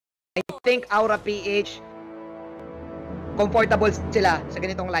I think Aura PH, comfortable sila sa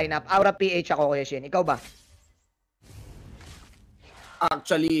ganitong lineup. Aura PH ako, Kuya Shin. Ikaw ba?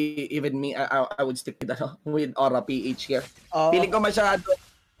 Actually, even me, I would stick with Aura PH here. Oh. Feeling ko masyado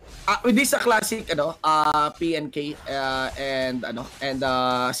with this classic PNK and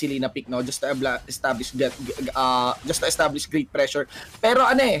Selena pick, no, just to establish great pressure. Pero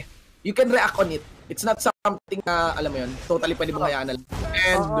you can react on it. It's not something na alam mo yun, totally pwede mong hayaan na lang.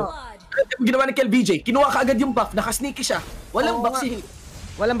 And ginawa ni KLBJ, kinuha kaagad yung buff, nakasneaky siya. Walang buff si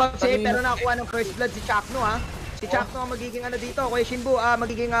Walang buff si pero nakakuha ng first blood si Chakno, ha. Si Chakno ang magiging dito, Kuya Shinbu,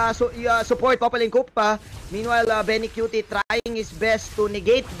 magiging support Popalin Coop pa. Meanwhile, Benny Cutie trying his best to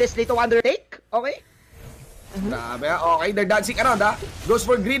negate this Lito Wonder take. Okay? Grabe, okay, they're dancing around, ha. Goes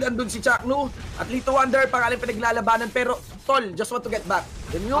for greed, andun si Chakno. At Lito Wonder, pangalan pinaglalabanan, pero tol, just want to get back.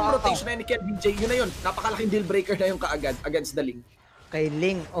 Yung rotation na ni KLBJ, yun na yun. Napakalaking deal breaker na yung kaagad against the Ling. Kay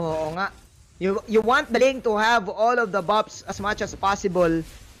Ling, oo nga. You want the Ling to have all of the buffs as much as possible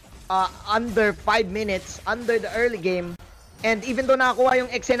under 5 minutes, under the early game. And even though nakakuha yung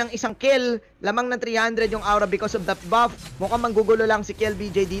Exe ng isang kill, lamang ng 300 yung Aura because of that buff. Mukhang manggugulo lang si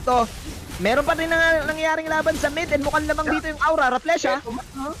KLBJ dito. Meron pa rin nangyayaring laban sa mid and mukhang lamang dito yung Aura. Raplesh, ha?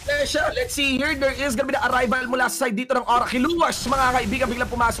 Let's see here. There is gonna be the arrival mula sa side dito ng Aura. Kiluwas, mga kaibigan, biglang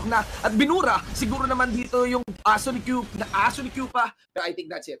pumasok na. At binura, siguro naman dito yung aso ni Q pa. Pero I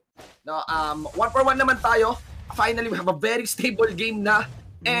think that's it. No, 1-for-1 naman tayo. Finally, we have a very stable game na.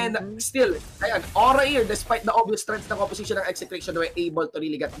 And still, ayan, Aura here, despite the obvious strengths ng composition ng Execration, they were able to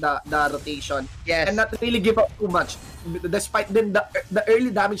really get the rotation. Yes. And not really give up too much. Despite din the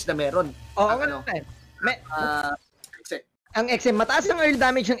early damage na meron. Oo, ang Exe, mataas ang early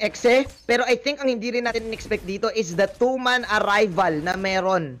damage ng Exe, pero I think ang hindi rin natin expect dito is the 2-man arrival na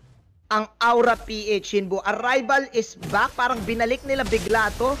meron. Ang Aura PH, Shinbu. Arrival is back, parang binalik nila bigla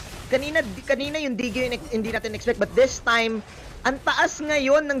to. Kanina yung DG yung hindi natin expect, but this time, ang taas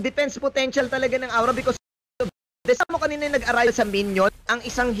ngayon ng defense potential talaga ng Aura because this mo kanina yung nag-arrive sa minion, ang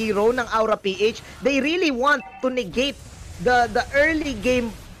isang hero ng Aura PH, they really want to negate the early game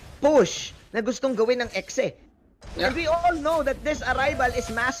push na gustong gawin ng Exe. Yeah. And we all know that this arrival is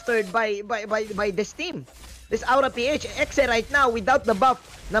mastered by this team. This Aura PH, Exe right now without the buff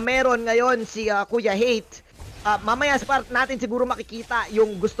na meron ngayon si Kuya Hate. Mamaya sa part natin siguro makikita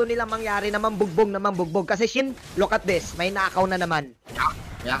yung gusto nilang mangyari na mambugbog. Kasi Shin, look at this. May nakaw na naman.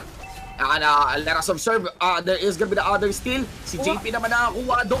 Yeah. Let us observe. There is gonna be the other steal. Si JP naman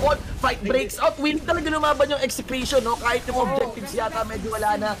nakakuha doon. Fight breaks out. Willing talaga lumaban yung Execration, no? Kahit yung objectives yata medyo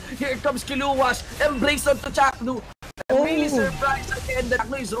wala na. Here comes Kiluwas. Embrace on to Chaknu. I'm really surprised at the end that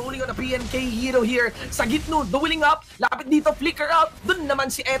Chaknu is rolling on a PNK hero here. Sa gitno, dueling up. Lapit dito, flicker out. Doon naman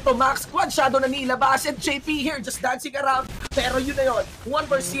si Eto Max. Quad shadow na nilabas. And JP here just dancing around. Pero yun na yun.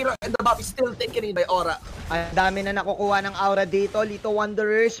 1-0 and the buff is still taken in by Aura. Ang dami na nakukuha ng Aura dito. Lito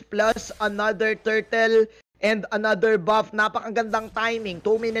Wanderers plus another turtle and another buff. Napakagandang timing.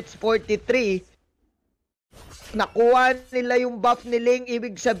 2 minutes 43. Nakuha nila yung buff ni Ling.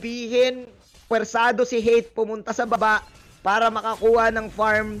 Ibig sabihin, pwersado si Hate pumunta sa baba para makakuha ng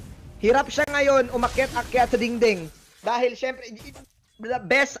farm. Hirap siya ngayon umakyat-akyat sa dingding. Dahil syempre, the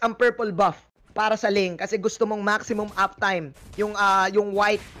best ang purple buff para sa Ling kasi gusto mong maximum uptime yung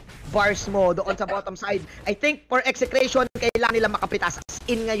white bars mo doon sa bottom side. I think for Execration, kailangan nila makapitas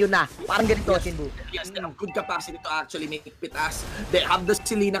in ngayon na. Parang ganito, Shinbu. Yes, they have good capacity to actually make pitas. They have the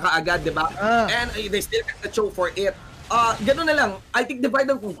Selena kaagad, di ba? And they still get the show for it. Ganun na lang. I think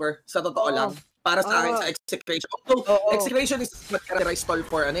divide and conquer, sa totoo lang. Para sa akin, sa Execration. So, Execration is what characterized stall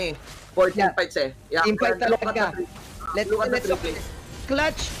for team fights eh. Yeah, team fight talaga. Let's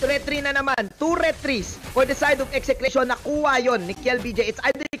clutch retry na naman. 2 retries for the side of Execration. Nakuha yon ni KLBJ. It's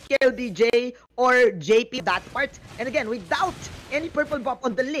either KLBJ or JP that part. And again, without any purple buff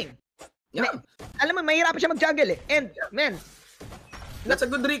on the Ling. Yeah. Alam mo, mahirap siya mag-juggle eh. And, man, that's a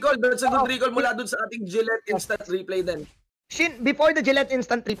good recall. That's a good recall mula dun sa ating Gillette instant replay din. Shin, before the Gillette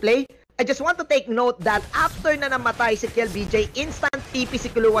instant replay, I just want to take note that after na namatay si KLBJ, instant TP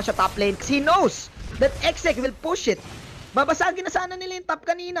si Kuluwa sa top lane. He knows that Exec will push it. Babasagin na sana nila yung top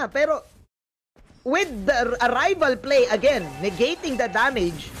kanina. Pero, with the arrival play again, negating the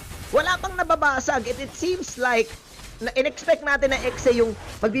damage, wala pang nababasag. It seems like, in-expect natin na Exe yung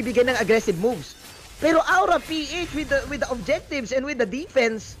magbibigay ng aggressive moves. Pero Aura PH with the objectives and with the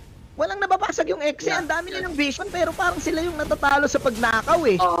defense, walang nababasag yung Exe. Ang dami nilang vision pero parang sila yung natatalo sa pagnakaw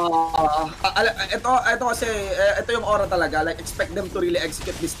eh. Ito kasi, ito yung Aura talaga. Like, expect them to really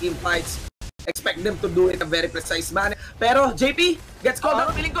execute these team fights. expect them to do it in a very precise manner. Pero JP, gets called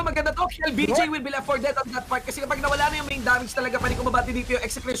out. Feeling ko maganda to. LBJ will be left for dead on that part kasi kapag nawala na yung main damage talaga, pwede ko mabati dito yung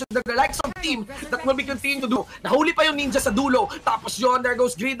Execration. The likes of team that will be continue to do. Nahuli pa yung ninja sa dulo. Tapos yun, there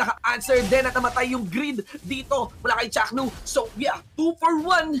goes Grid. Naka-answer din at namatay yung Grid dito mula kay Chaknu. So yeah, 2 for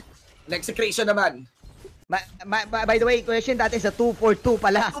 1. Execration naman. By the way, question, that is a 2 for 2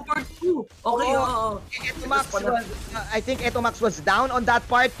 pala. 2 for 2. Okay, oo. I think Etomax was down on that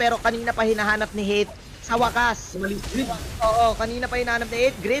part, pero kanina pa hinahanap ni Hate sa wakas. Oo, kanina pa hinahanap ni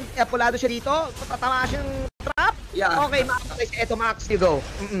Hate. Grid, pulado siya dito. Tatama siyang trap. Yeah. Okay, makakapay si Etomax. You go.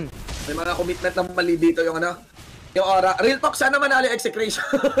 May mga commitment na mali dito yung ano. Yung aura. Real talk, sana manali Execration.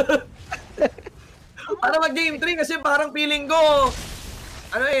 Para mag-game 3 kasi parang feeling ko,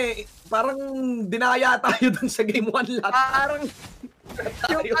 ano eh, parang dinaya tayo dun sa game 1 lahat. Parang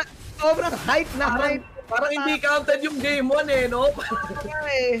sobrang hype na hype. Parang hindi counted yung game 1 eh, no?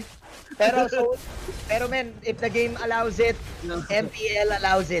 Pero men, if the game allows it, MPL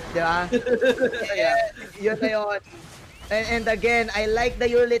allows it, di ba? Yun na yun. And again, I like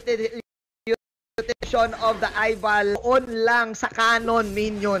the utilization of the eyeball on lang sa cannon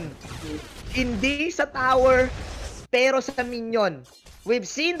minion. Hindi sa tower, pero sa minion. We've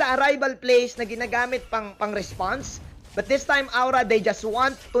seen the arrival plays na ginagamit pang response, but this time Aura, they just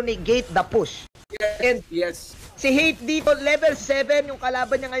want to negate the push. Yes. Si Hate dito, level 7, yung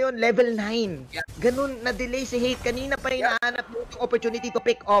kalaban niya ngayon, level 9. Yeah. Ganun, na-delay si Hate. Kanina pa hinahanap yung opportunity to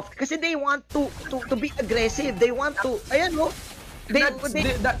pick off. Kasi they want to be aggressive. They want to, ayan mo, that's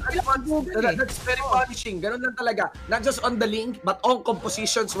very punishing. Ganun lang talaga. Not just on the link, but on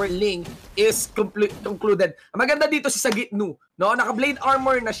compositions where link is concluded. Maganda dito si Sagitnu, no? Naka-blade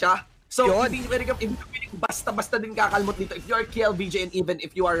armor na siya. So, hindi basta-basta din kakalmot dito if you are KLBJ and even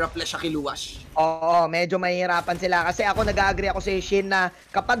if you are Flesh Akiluwash. Oo, medyo mahihirapan sila. Kasi ako nag-agree ako sa Shin na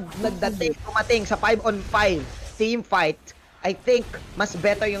kapag tumating sa 5-on-5 team fight, I think mas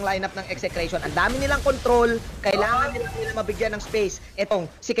better yung lineup ng Execration. Ang dami nilang control, kailangan nila mabigyan ng space. Etong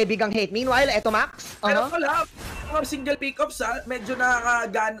si kaibigang Hate. Meanwhile, eto Max. Pero wala, mga single pickups medyo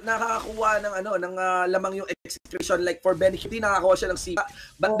nakakakuha ng ng lamang yung Execration, like for Benny Kitty nakakuha siya ng sipa.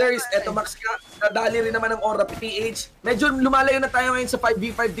 But there is eto Max ka, nadali rin naman ng Aura PH. Medyo lumalayo na tayo ngayon sa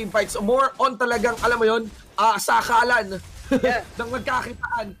 5v5 team fights. So more on talagang, alam mo yun, sakalan. Nang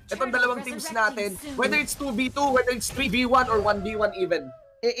magkakitaan itong dalawang teams natin, whether it's 2v2, whether it's 3v1 or 1v1 even.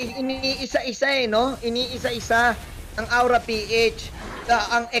 Iniisa-isa no? Iniisa-isa ang Aura PH,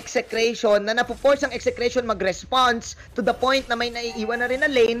 ang Execration, na napoforce ang Execration mag-response to the point na may naiiwan na rin na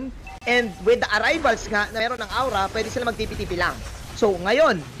lane, and with the arrivals nga na meron ng Aura, pwede sila magtipi-tipi lang. So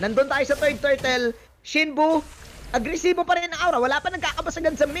ngayon, nandun tayo sa third turtle, Shinbu, agresibo pa rin ang Aura, wala pa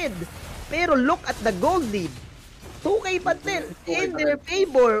nagkakabasagan sa mid. Pero look at the gold lead. 2K pa din in their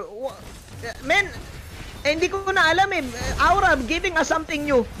favor. Men, hindi ko na alam Aura giving us something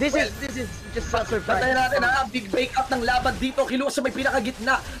new. This is just a surprise. Patayin natin big break up ng laban dito. Kiluwas sa may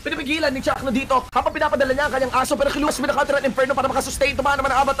pinakagitna. Pinipigilan ni Chakno dito habang pinapadala niya ang kanyang aso, pero Kiluwas pinaka-counter at Inferno para makasustain. Tumahan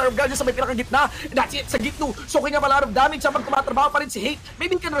naman ang Avatar of Guardian sa may pinakagitna. And that's it sa Gitno. So kanya pala of damage habang tumatrabaho pa rin si Hate.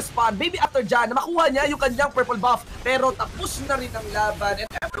 Maybe he can respond. Maybe after dyan na makuha niya yung kanyang purple buff. Pero tapos na rin ang laban and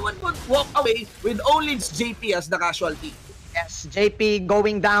everyone would walk away with only JP as the casualty. Yes, JP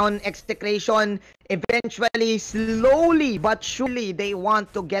going down, Execration eventually, slowly but surely, they want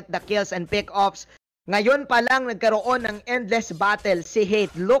to get the kills and pick-offs. Ngayon pa lang nagkaroon ng endless battle si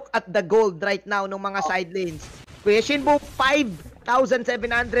Hate. Look at the gold right now ng mga side lanes. Kuya Shinbu,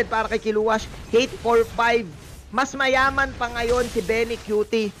 5,700 para kay Kiluwash. Hate 4,500. Mas mayaman pa ngayon si Benny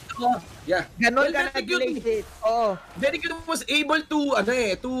Cutie. Yeah. Ganon ka nag-late Hate. Benny Cutie was able to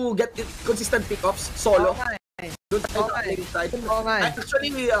to get consistent pick-offs solo. Doon tayo sa playing side.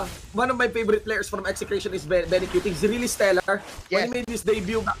 Actually, one of my favorite players from Execration is Benny Cutie. He's really stellar. When he made his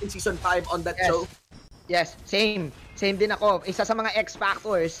debut back in Season 5 on that show. Yes, same. Same din ako. Isa sa mga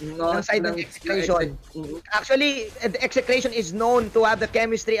X-Factors ng side ng Execration. Actually, the Execration is known to have the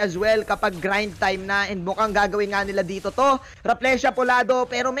chemistry as well kapag grind time na, and mukhang gagawin nga nila dito to. Raplesha Polado,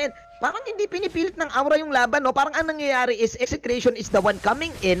 pero men, parang hindi pinipilit ng Aura yung laban, no? Parang ang nangyayari is Execration is the one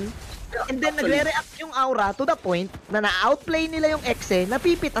coming in, and then nagre-react yung Aura to the point na na-outplay nila yung Exe,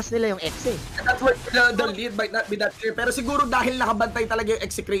 napipitas nila yung Exe. That's why the lead might not be that clear. Pero siguro dahil nakabantay talaga yung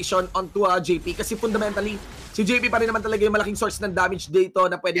Execration onto JP, kasi fundamentally, si JP pa rin naman talaga yung malaking source ng damage dito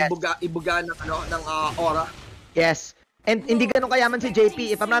na pwedeng ibuga ng Aura. Yes. And hindi ganun kayaman si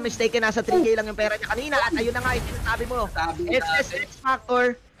JP. If I'm not mistaken, nasa 3K lang yung pera niya kanina. At ayun na nga, yung sinasabi mo. X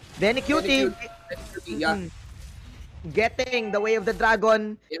Factor, Benny Cutie. getting the Way of the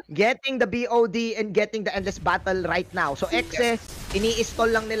Dragon, getting the BOD, and getting the Endless Battle right now. So Exe,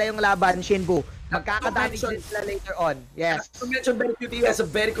 ini-stall lang nila yung laban, Shinbu. Magkakadamage din sila later on. Yes. To mention, Benecutie has a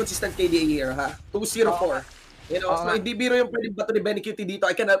very consistent KDA here, ha? 204. You know, so hindi biro yung pwedeng bato ni Benecutie dito.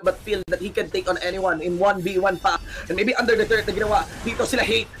 I cannot but feel that he can take on anyone in 1v1 pa. And maybe under the third na ginawa. Dito sila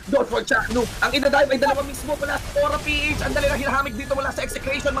hate. Don't for Chaknu. Ang inadive ay dalawa mismo mula sa Aura PH. Ang dali na hinahamig dito mula sa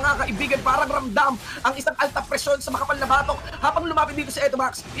Execration, mga kaibigan. Parang ramdam ang isang alta presyon sa makapal na batok. Habang lumapit dito sa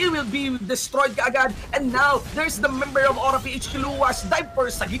Etomax, he will be destroyed kaagad. And now, there's the member of Aura PH, Kiluwas. Dive for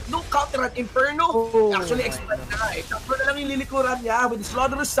sa gitno, counter at Inferno. Actually, expect na nga eh. Sakto na lang yung lilikuran niya with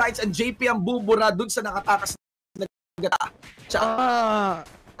Slaughterous Sights and JP ang bubura dun sa nakatakas na gata.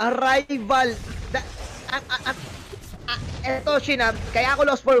 Arrival. Eto, Shinab, kaya ako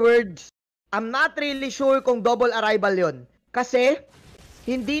lost for words. I'm not really sure kung double arrival yon. Kasi,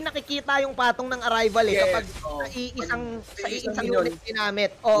 hindi nakikita yung patong ng arrival eh. Kapag sa iisang unit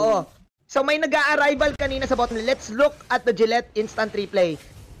ginamit. Oo. So, may nag-a-arrival kanina sa bottom. Let's look at the Gillette instant replay.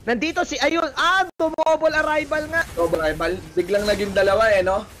 Nandito si, ayun, tumobol arrival nga. Double arrival, biglang naging dalawa eh,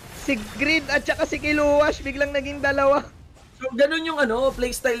 no? Si Grid at saka si Kiluwas, biglang naging dalawa. So, ganun yung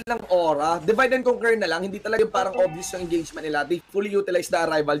playstyle ng Aura. Divide and conquer na lang. Hindi talaga parang obvious yung engagement nila. They fully utilize the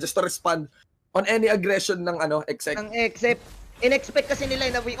arrival just to respond on any aggression ng Exec. Ang Exec. In-expect kasi nila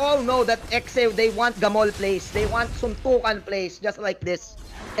na we all know that Exec, they want gamol plays. They want suntukan plays, just like this.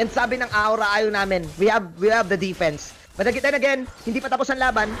 And sabi ng Aura, ayaw namin. We have the defense. But then again, hindi pa tapos ang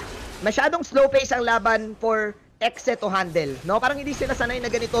laban. Masyadong slow pace ang laban for Exe to handle. No? Parang hindi sila sanay na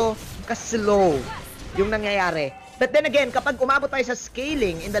ganito ka-slow yung nangyayari. But then again, kapag umabot tayo sa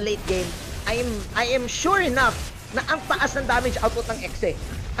scaling in the late game, I am sure enough na ang taas ng damage output ng Exe.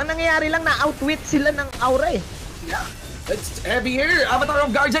 Ang nangyayari lang na outwit sila ng Aura eh. Yeah. It's heavier. Avatar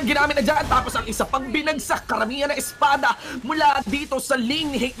of Guardian ginamit na dyan. Tapos ang isa pang binagsak. Karamihan ng espada mula dito sa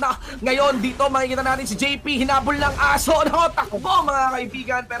lane ni Hate na. Ngayon dito makikita natin si JP. Hinabol ng aso. No, takbo mga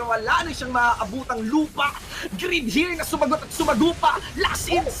kaibigan. Pero wala na siyang maaabutang lupa. Grid here na sumagot at sumagupa. Last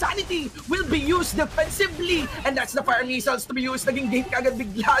Insanity will be used defensively. And that's the fire missiles to be used. Naging game kagad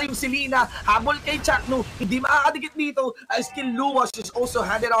bigla yung Selena. Habol kay Chaknu. Hindi makakadikit dito. As Kiluwas is also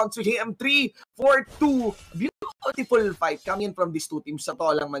handed on to him. 3-4-2. Beautiful fight coming in from these two teams. Sa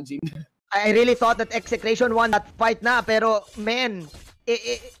to lang man, Jim. I really thought that Execration won that fight na. Pero, man,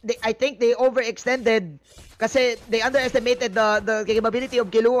 I think they overextended kasi they underestimated the capability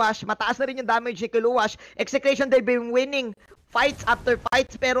of Kiluwas. Mataas na rin yung damage ni Kiluwas. Execration, they've been winning fights after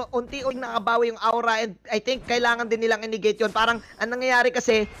fights pero unti-unti nakabawi yung Aura and I think kailangan din nilang i-negate yun. Parang ang nangyayari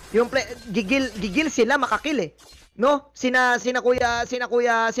kasi yung gigil sila makakill eh. No? Sina Kuya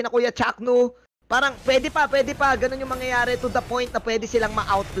Chaknu. Parang pwede pa, ganun yung mangyayari to the point na pwede silang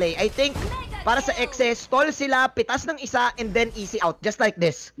ma-outplay. I think, para sa Exe, stall sila, pitas ng isa, and then easy out. Just like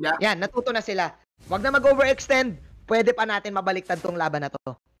this. Yeah. Yan, natuto na sila. Wag na mag-overextend, pwede pa natin mabaliktad tong laban na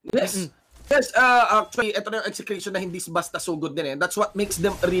to. Yes. Yes, actually, ito na yung Execration na hindi basta sugod din eh. That's what makes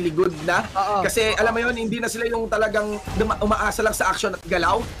them really good na. Kasi alam mo yun, hindi na sila yung talagang umaasa lang sa action at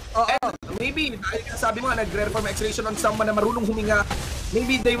galaw. And maybe, dahil sabi mo nga, nagre-reform Execration on someone na marunong huminga,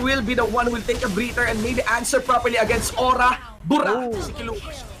 maybe they will be the one who will take a breather and maybe answer properly against Aura. Bura! Si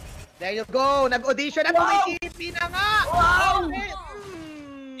Kiluwas. There you go! Nag-audition at kumikipi na nga! Wow!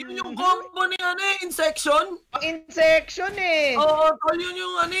 Yun yung combo ni Insection. Ang Insection eh! Oo, yun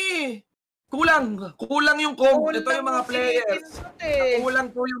yung Kulang yung combo. Ito yung mga players.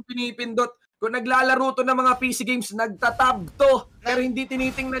 Kulang po yung pinipindot. Kung naglalaro to ng mga PC games, nagtatab to. Pero hindi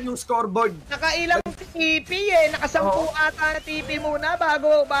tinitingnan yung scoreboard. Nakailang TP eh. Nakasampu ata na TP muna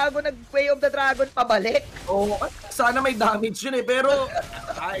bago nag-Way of the Dragon pabalik. Oo. Sana may damage yun eh. Pero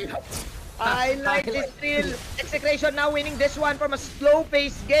highlight is real. Execration now winning this one from a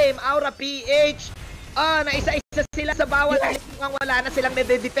slow-paced game. Aura PH. Na isa-isa sila sa bawat mukhang wala na silang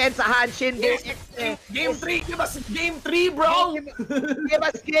nade-defensahan. Shinbu, Game 3, give us Game 3, bro! Give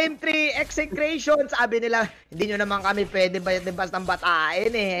us Game 3, Execration. Sabi nila, hindi nyo naman kami pwede basta batain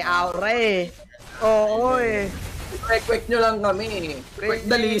eh, Aura eh. Oo eh. Kwek-kwek nyo lang kami. Kwek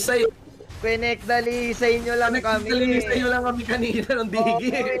dalisay. Kwek dalisay nyo lang kami. Dalisay nyo lang kami kanina ng digi.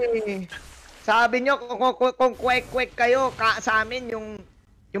 Sabi nyo, kung kwek-kwek kayo, sa amin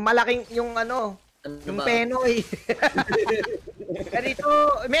yung malaking, yung yung Penoy. Ganito,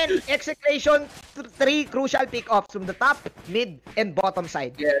 man, Execration 3 crucial pick-offs from the top, mid, and bottom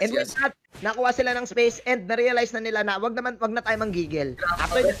side. Yes, and with that, nakuha sila ng space and na-realize na nila na wag na tayo manggigil.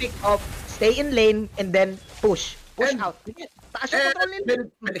 After the pick-off, stay in lane and then push out. Taas yung control nila.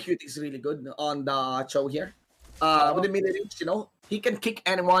 Benecutie is really good on the show here. With the mid range, he can kick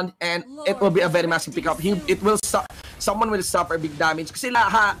anyone and it will be a very massive pick-up. It will someone will suffer big damage kasi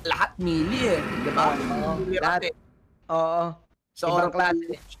lahat melee eh, di ba? Oo. So,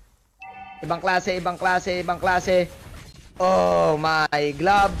 Ibang klase. Oh my,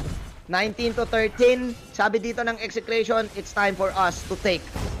 Glove. 19 to 13. Sabi dito ng Execration, it's time for us to take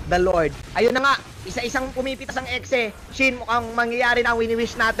the Lord. Ayun na nga, isa-isang pumipitas ang Exe. Shin, mukhang mangyayari na ang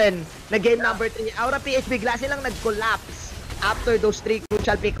wini-wish natin na game number 3. Aura PH bigla silang nag-collapse after those 3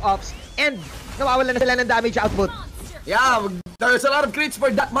 crucial pick-offs and nawawalan na sila ng damage output. Yeah, there's a lot of crits for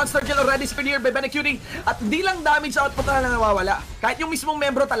that monster kill already spear by Benecuting. At hindi lang damage output na nawawala. Kahit yung mismong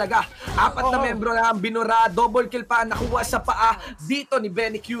membro talaga. 4 na membro na binura, double kill pa nakuha sa paa dito ni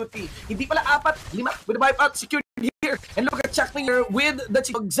Benecuting. Hindi pala 4, 5 with the wipeout secured here. And look at Chuckling here with the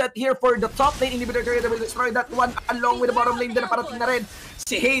set here for the top lane inhibitor carrier that will destroy that one along with the bottom lane din na parating na rin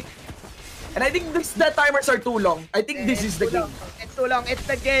si Hate. And I think the timers are too long. I think this is the game. It's too long. It's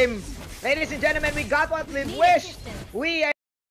the game. Ladies and gentlemen, we got what we wished. We